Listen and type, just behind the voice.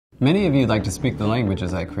Many of you like to speak the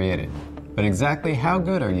languages I created, but exactly how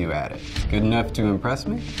good are you at it? Good enough to impress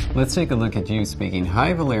me? Let's take a look at you speaking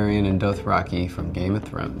High Valyrian and Dothraki from Game of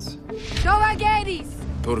Thrones.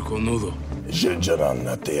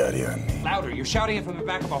 Louder, you're shouting it from the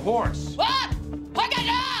back of a horse.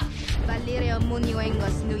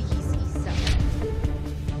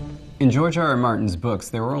 In George R. R. Martin's books,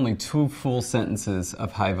 there were only 2 full sentences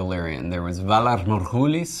of High Valyrian. There was Valar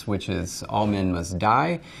Morghulis, which is all men must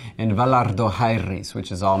die, and Valar Dohairis,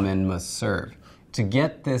 which is all men must serve. To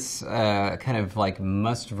get this kind of like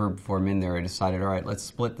must verb form in there, I decided, all right, let's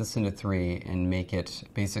split this into 3 and make it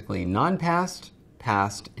basically non-past,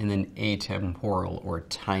 past, and then atemporal or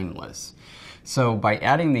timeless. So by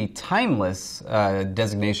adding the timeless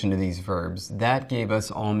designation to these verbs, that gave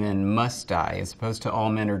us all men must die, as opposed to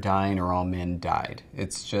all men are dying or all men died.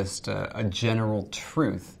 It's just a general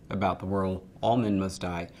truth about the world. All men must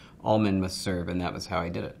die, all men must serve, and that was how I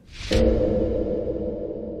did it.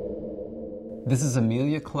 This is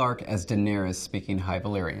Emilia Clarke as Daenerys speaking High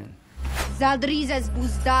Valyrian. Zaldrizes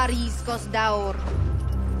buzdaris kosdaor.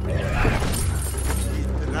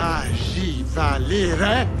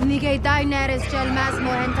 Nigay Daenerys chelmas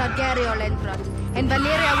mohenta gerio lentrot. En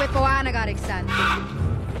Valyria wipoanagarixan.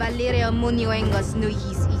 Valyria munioengos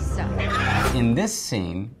nuyis isa. In this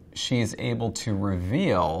scene, she is able to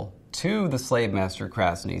reveal to the slave master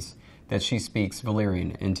Krasnys that she speaks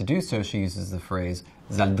Valyrian, and to do so she uses the phrase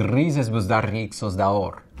Zaldrizes buzdaris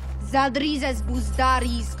kosdaor. Zaldrizes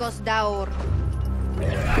buzdaris kosdaor.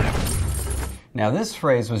 Now this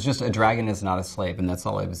phrase was just a dragon is not a slave, and that's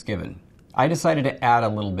all I was given. I decided to add a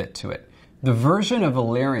little bit to it. The version of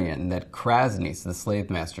Valyrian that Krasnys, the slave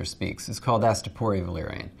master, speaks is called Astapori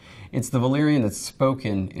Valyrian. It's the Valyrian that's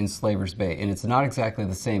spoken in Slaver's Bay, and it's not exactly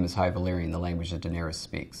the same as High Valyrian, the language that Daenerys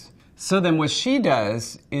speaks. So then what she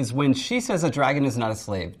does is when she says a dragon is not a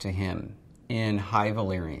slave to him in High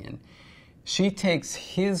Valyrian, she takes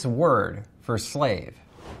his word for slave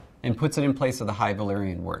and puts it in place of the High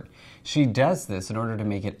Valyrian word. She does this in order to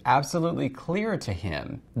make it absolutely clear to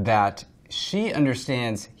him that she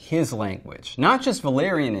understands his language, not just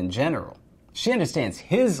Valyrian in general. She understands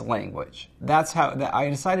his language. That's how I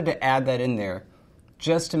decided to add that in there,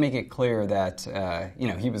 just to make it clear that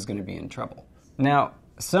he was going to be in trouble. Now,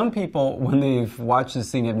 some people, when they've watched this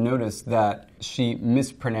scene, have noticed that she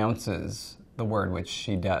mispronounces the word, which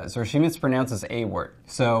she does, or she mispronounces a word.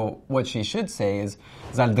 So what she should say is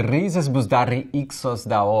Zaldrizes buzdari ixos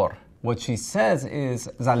daor. What she says is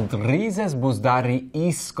Zaldrizes buzdari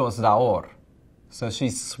iskos daor. So she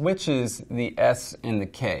switches the S and the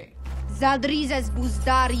K. Zaldrizes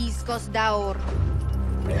buzdari iskos daor.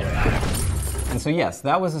 And so yes,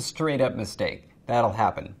 that was a straight up mistake. That'll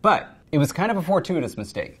happen. But it was kind of a fortuitous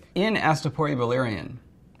mistake. In Astapori Valyrian,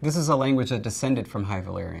 this is a language that descended from High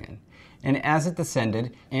Valyrian. And as it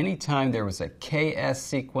descended, anytime there was a KS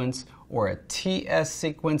sequence or a TS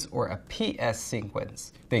sequence or a PS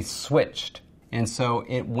sequence, they switched. And so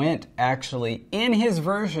it went actually in his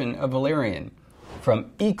version of Valyrian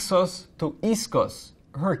from Ixos to Iskos.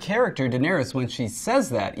 Her character, Daenerys, when she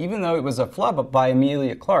says that, even though it was a flub up by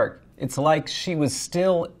Emilia Clarke, it's like she was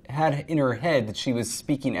still had in her head that she was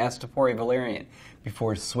speaking Astapori Valyrian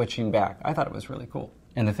before switching back. I thought it was really cool.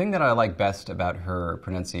 And the thing that I like best about her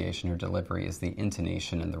pronunciation, her delivery, is the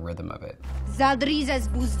intonation and the rhythm of it. Zaldrizes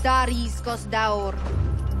buzdaris kosdaor.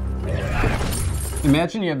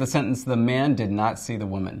 Imagine you have the sentence, the man did not see the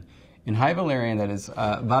woman. In High Valyrian, that is,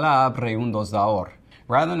 Vala preundos daor.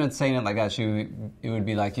 Rather than saying it like that, it would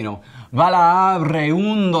be like, Vala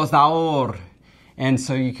preundos daor. And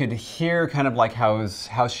so you could hear kind of like how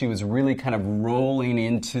she was really kind of rolling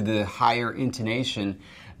into the higher intonation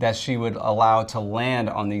that she would allow to land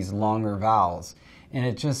on these longer vowels. And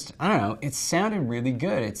it just, I don't know, it sounded really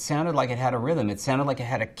good. It sounded like it had a rhythm. It sounded like it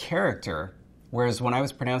had a character. Whereas when I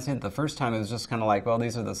was pronouncing it the first time, it was just kind of like, well,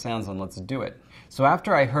 these are the sounds and let's do it. So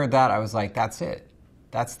after I heard that, I was like, that's it.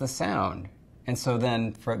 That's the sound. And so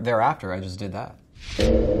then thereafter, I just did that.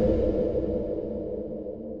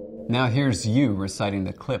 Now here's you reciting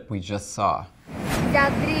the clip we just saw.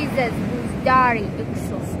 Zaldrizes buzdari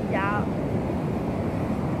ixos daor.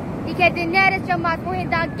 Nigay Daenerys chelmas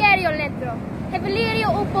mohenta gerio lentrot. En Valyria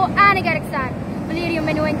wipoanagarixan. Valyria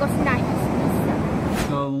munioengos nuyis isa.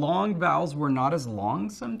 The long vowels were not as long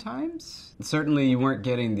sometimes. Certainly you weren't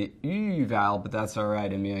getting the U vowel, but that's all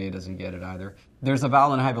right. Emilia doesn't get it either. There's a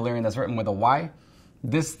vowel in High Valyrian that's written with a Y.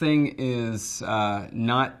 This thing is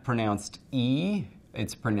not pronounced E.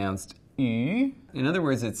 It's pronounced U. In other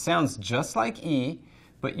words, it sounds just like E,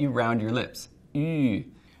 but you round your lips. U.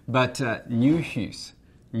 But Nuhus.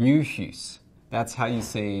 Nuhus. That's how you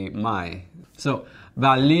say my. So,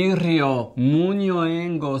 Valyrio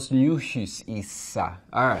munioengos nuhis isa.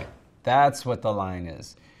 All right, that's what the line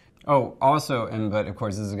is. Oh, also, but of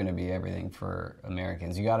course this is going to be everything for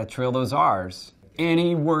Americans. You got to trill those R's.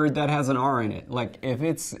 Any word that has an R in it. Like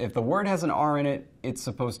if the word has an R in it, it's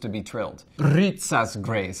supposed to be trilled. Ritzas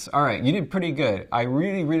grace. All right, you did pretty good. I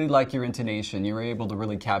really, really like your intonation. You were able to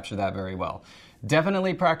really capture that very well.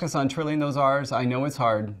 Definitely practice on trilling those R's. I know it's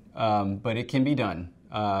hard, but it can be done.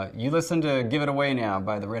 You listen to Give It Away Now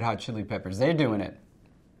by the Red Hot Chili Peppers. They're doing it.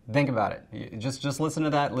 Think about it. Just listen to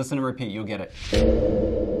that, listen and repeat, you'll get it.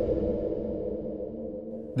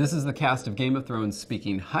 This is the cast of Game of Thrones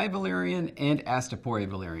speaking High Valyrian and Astapori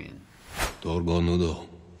Valyrian. Dorgonudo.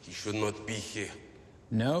 He should not be here.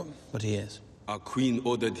 No, but he is. Our queen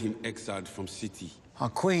ordered him exiled from city. Our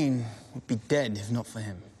queen would be dead if not for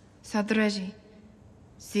him. Sadreji,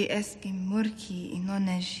 si eski murki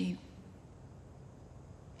inoneji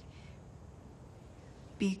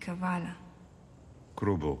bikavala.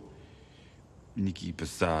 Krubo, Niki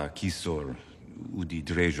Pasa Kisor Udi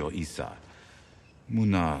Drejo Isa.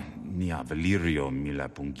 Muna Nia Valyrio Mila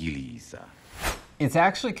Pungili Isa. It's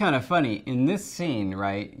actually kind of funny. In this scene,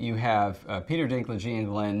 right, you have Peter Dinklage, Ian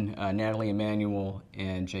Glenn, Natalie Emmanuel,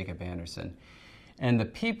 and Jacob Anderson. And the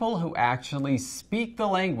people who actually speak the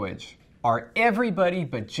language are everybody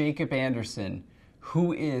but Jacob Anderson,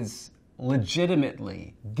 who is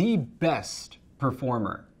legitimately the best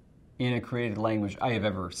performer in a created language I have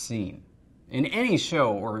ever seen. In any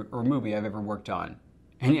show or movie I've ever worked on.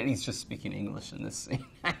 And yet he's just speaking English in this scene.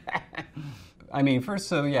 I mean, first,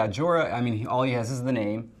 so yeah, Jorah, I mean, all he has is the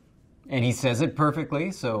name. And he says it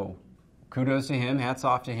perfectly, so kudos to him, hats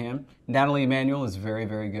off to him. Natalie Emmanuel is very,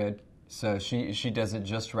 very good. So she does it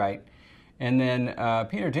just right. And then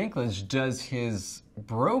Peter Dinklage does his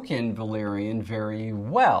broken Valyrian very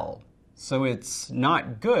well. So it's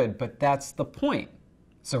not good, but that's the point.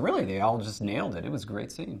 So really, they all just nailed it. It was a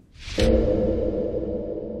great scene.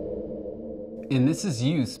 And this is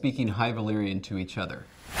you speaking High Valyrian to each other.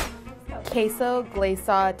 Queso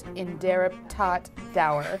glaçat in deriptot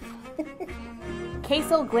dower.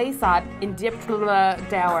 Queso glaçat in deriptot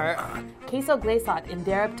dower. Queso glaçat in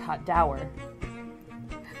deriptot dower.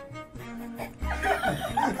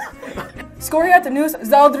 Skoria news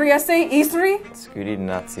Zaldriese Eastery? Scooty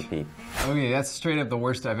Nazi Pete. Okay, that's straight up the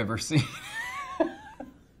worst I've ever seen.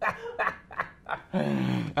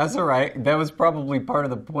 That's all right. That was probably part of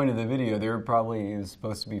the point of the video. They were probably, it was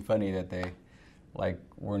supposed to be funny that they, like,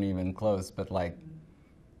 weren't even close. But, like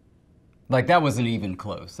that wasn't even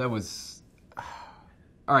close. That was...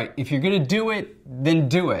 All right, if you're going to do it, then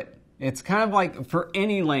do it. It's kind of like for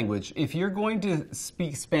any language. If you're going to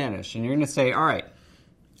speak Spanish and you're going to say, all right,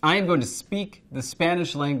 I am going to speak the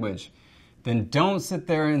Spanish language, then don't sit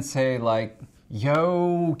there and say, like,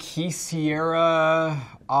 yo quisiera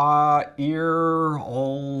ir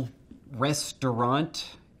al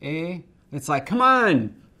restaurant, eh? It's like, come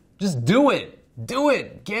on, just do it. Do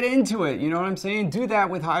it. Get into it. You know what I'm saying? Do that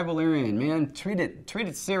with High Valyrian, man. Treat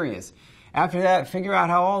it serious. After that, figure out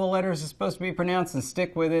how all the letters are supposed to be pronounced and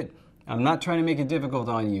stick with it. I'm not trying to make it difficult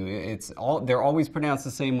on you. They're always pronounced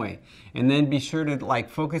the same way. And then be sure to like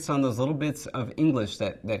focus on those little bits of English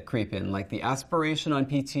that creep in, like the aspiration on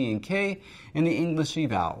PT and K and the Englishy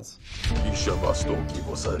vowels.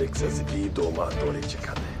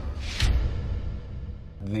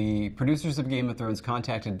 The producers of Game of Thrones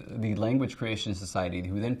contacted the Language Creation Society,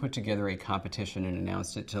 who then put together a competition and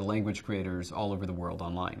announced it to language creators all over the world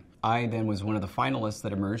online. I then was one of the finalists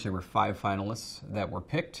that emerged. There were 5 finalists that were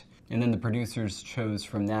picked. And then the producers chose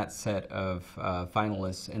from that set of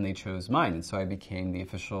finalists, and they chose mine. And so I became the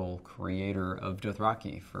official creator of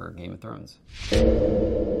Dothraki for Game of Thrones.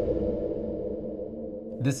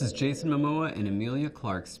 This is Jason Momoa and Emilia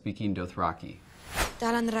Clarke speaking Dothraki.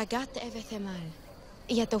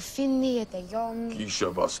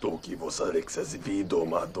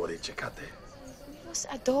 Vos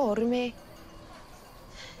adore me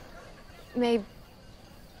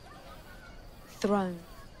throne.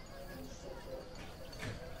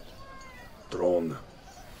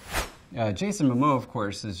 Jason Momoa, of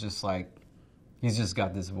course, is just like, he's just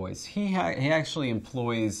got this voice. He actually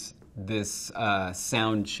employs this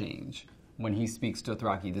sound change when he speaks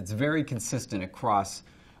Dothraki that's very consistent across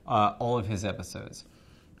all of his episodes.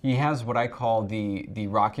 He has what I call the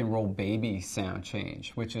rock and roll baby sound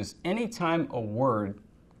change, which is anytime a word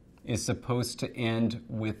is supposed to end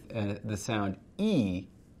with the sound E,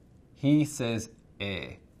 he says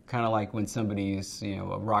eh. Kind of like when somebody is, a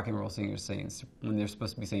rock and roll singer saying, when they're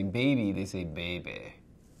supposed to be saying baby, they say baby.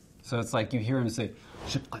 So it's like you hear him say,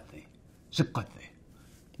 shipkate.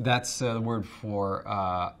 That's the word for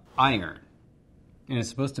iron. And it's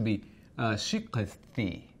supposed to be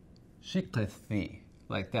shiklethi,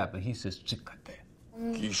 like that, but he says chiklete.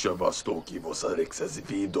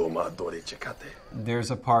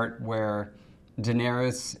 There's a part where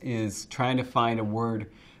Daenerys is trying to find a word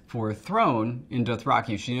for throne in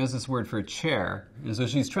Dothraki. She knows this word for chair, and so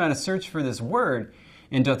she's trying to search for this word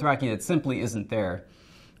in Dothraki that simply isn't there.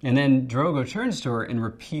 And then Drogo turns to her and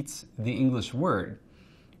repeats the English word,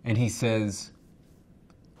 and he says,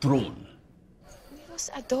 throne. Vos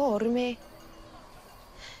adore me.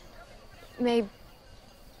 Me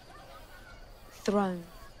throne.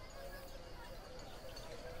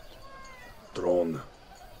 Throne.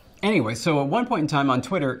 Anyway, so at one point in time on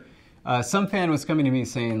Twitter, some fan was coming to me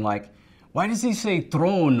saying, like, why does he say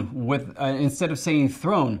throne with instead of saying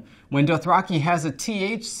throne when Dothraki has a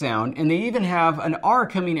TH sound and they even have an R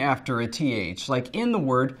coming after a TH, like in the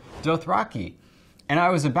word Dothraki? And I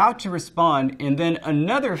was about to respond, and then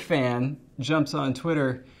another fan jumps on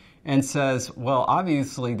Twitter and says, well,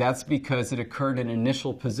 obviously that's because it occurred in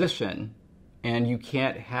initial position, and you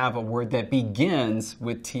can't have a word that begins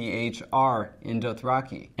with THR in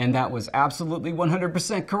Dothraki. And that was absolutely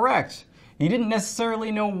 100% correct. You didn't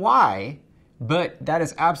necessarily know why, but that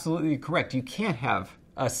is absolutely correct. You can't have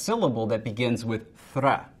a syllable that begins with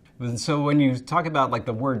thra. And so when you talk about like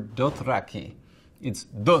the word Dothraki, it's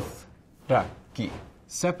Dothraki,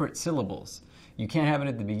 separate syllables. You can't have it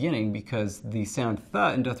at the beginning because the sound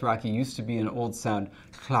th in Dothraki used to be an old sound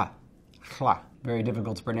chla, chla. Very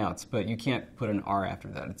difficult to pronounce, but you can't put an R after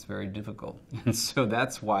that. It's very difficult. And so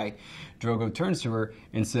that's why Drogo turns to her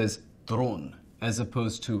and says throne, as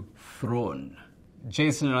opposed to throne.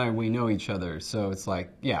 Jason and I, we know each other, so it's like,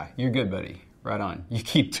 yeah, you're good, buddy. Right on. You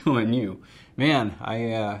keep doing you. Man,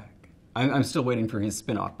 I'm still waiting for his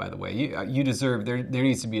spinoff, by the way. You deserve, there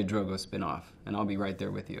needs to be a Drogo spinoff, and I'll be right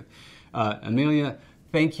there with you. Amelia,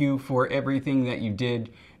 thank you for everything that you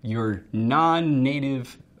did. Your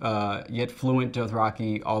non-native yet fluent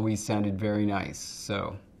Dothraki always sounded very nice,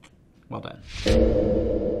 so well done.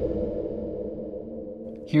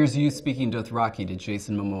 Here's you speaking Dothraki to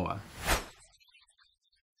Jason Momoa.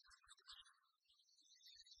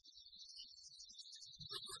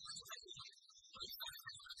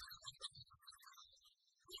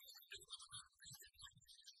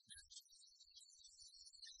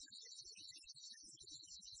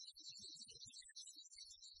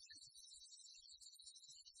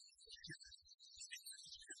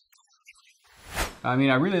 I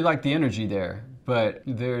mean, I really like the energy there, but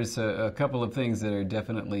there's a couple of things that are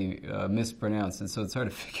definitely mispronounced, and so it's hard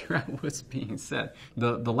to figure out what's being said.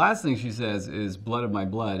 The last thing she says is blood of my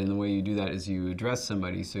blood, and the way you do that is you address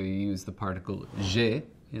somebody, so you use the particle je,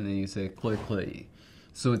 and then you say cloy cloy.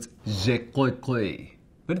 So it's je cloy cloy.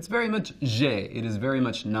 But it's very much je, it is very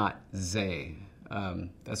much not ze.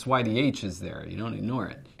 That's why the H is there. You don't ignore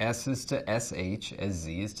it. S is to SH as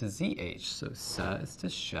Z is to ZH. So sa is to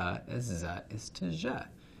sha as za is to ja.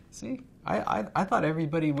 See? I thought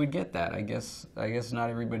everybody would get that. I guess not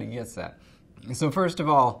everybody gets that. So first of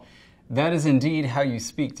all, that is indeed how you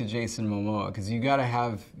speak to Jason Momoa, because you gotta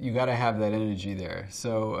have that energy there.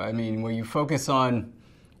 So I mean, where you focus on,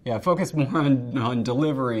 focus more on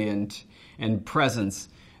delivery and presence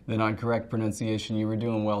than on correct pronunciation. You were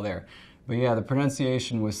doing well there. But yeah, the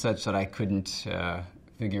pronunciation was such that I couldn't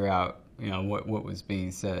figure out, what was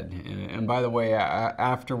being said. And by the way,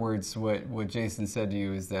 afterwards, what Jason said to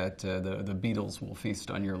you is that the Beatles will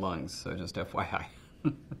feast on your lungs. So just FYI.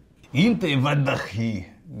 Inte vadahi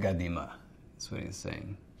gadima. That's what he's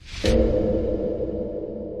saying.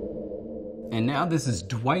 And now this is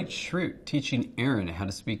Dwight Schrute teaching Aaron how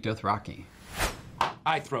to speak Dothraki.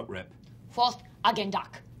 I throat rip. Fourth,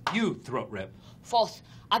 agendak. You throat rip. Fourth,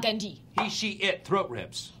 agendi. He, she, it throat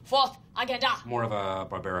rips. Fourth, agenda. More of a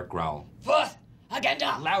barbaric growl. Fourth,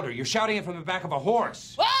 agenda. Louder, you're shouting it from the back of a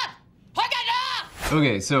horse. Fourth, agenda.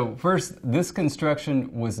 Okay, so first, this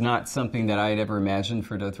construction was not something that I had ever imagined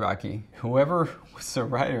for Dothraki. Whoever was the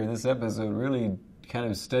writer of this episode really kind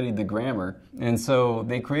of studied the grammar, and so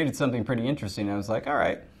they created something pretty interesting. I was like, all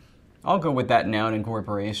right, I'll go with that noun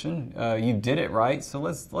incorporation. You did it right, so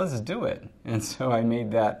let's do it. And so I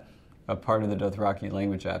made that a part of the Dothraki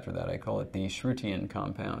language after that. I call it the Shrutian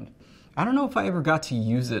compound. I don't know if I ever got to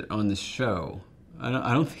use it on the show.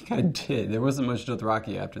 I don't think I did. There wasn't much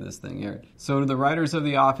Dothraki after this thing aired. So to the writers of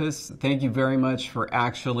The Office, thank you very much for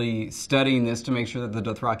actually studying this to make sure that the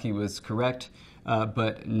Dothraki was correct,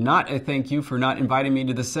 but not a thank you for not inviting me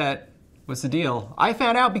to the set. What's the deal? I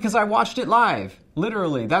found out because I watched it live.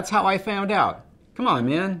 Literally, that's how I found out. Come on,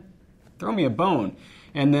 man. Throw me a bone.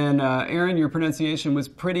 And then, Aaron, your pronunciation was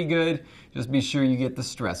pretty good. Just be sure you get the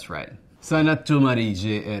stress right. Sana tumari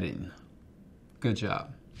je erin. Good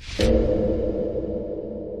job.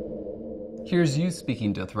 Here's you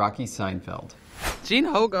speaking Dothraki Seinfeld. Jean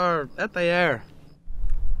Hogar at the air.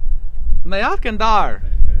 Mayakandar.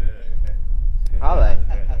 Hale.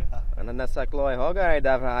 Ananasakloi Hogar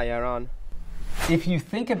Davhayaron. If you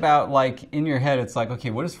think about, like, in your head, it's like, okay,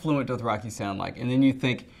 what does fluent Dothraki sound like? And then you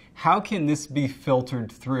think, how can this be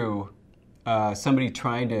filtered through somebody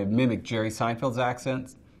trying to mimic Jerry Seinfeld's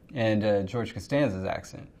accent and George Costanza's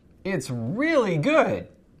accent? It's really good,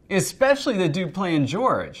 especially the dude playing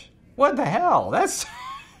George. What the hell? That's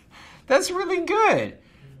really good.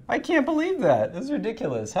 I can't believe that. That's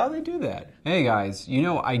ridiculous. How do they do that? Hey guys, you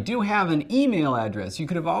know, I do have an email address. You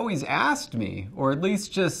could have always asked me, or at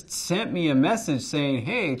least just sent me a message saying,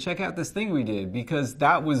 hey, check out this thing we did, because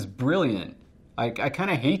that was brilliant. I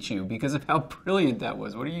kind of hate you because of how brilliant that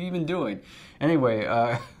was. What are you even doing?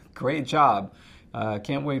 Anyway, great job.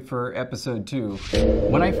 Can't wait for episode 2.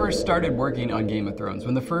 When I first started working on Game of Thrones,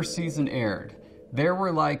 when the first season aired, there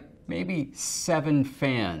were like maybe 7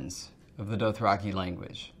 fans of the Dothraki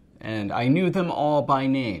language. And I knew them all by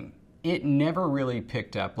name. It never really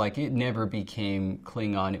picked up, like it never became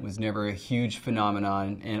Klingon. It was never a huge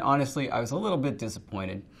phenomenon. And honestly, I was a little bit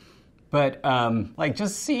disappointed. But like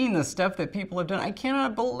just seeing the stuff that people have done, I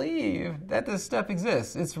cannot believe that this stuff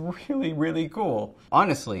exists. It's really, really cool.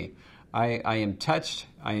 Honestly, I am touched,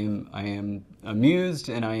 I am amused,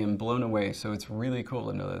 and I am blown away. So it's really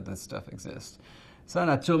cool to know that this stuff exists.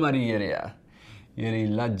 Sana chomari yeria, yeri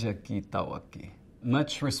lajaki tawaki.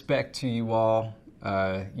 Much respect to you all.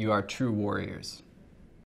 You are true warriors.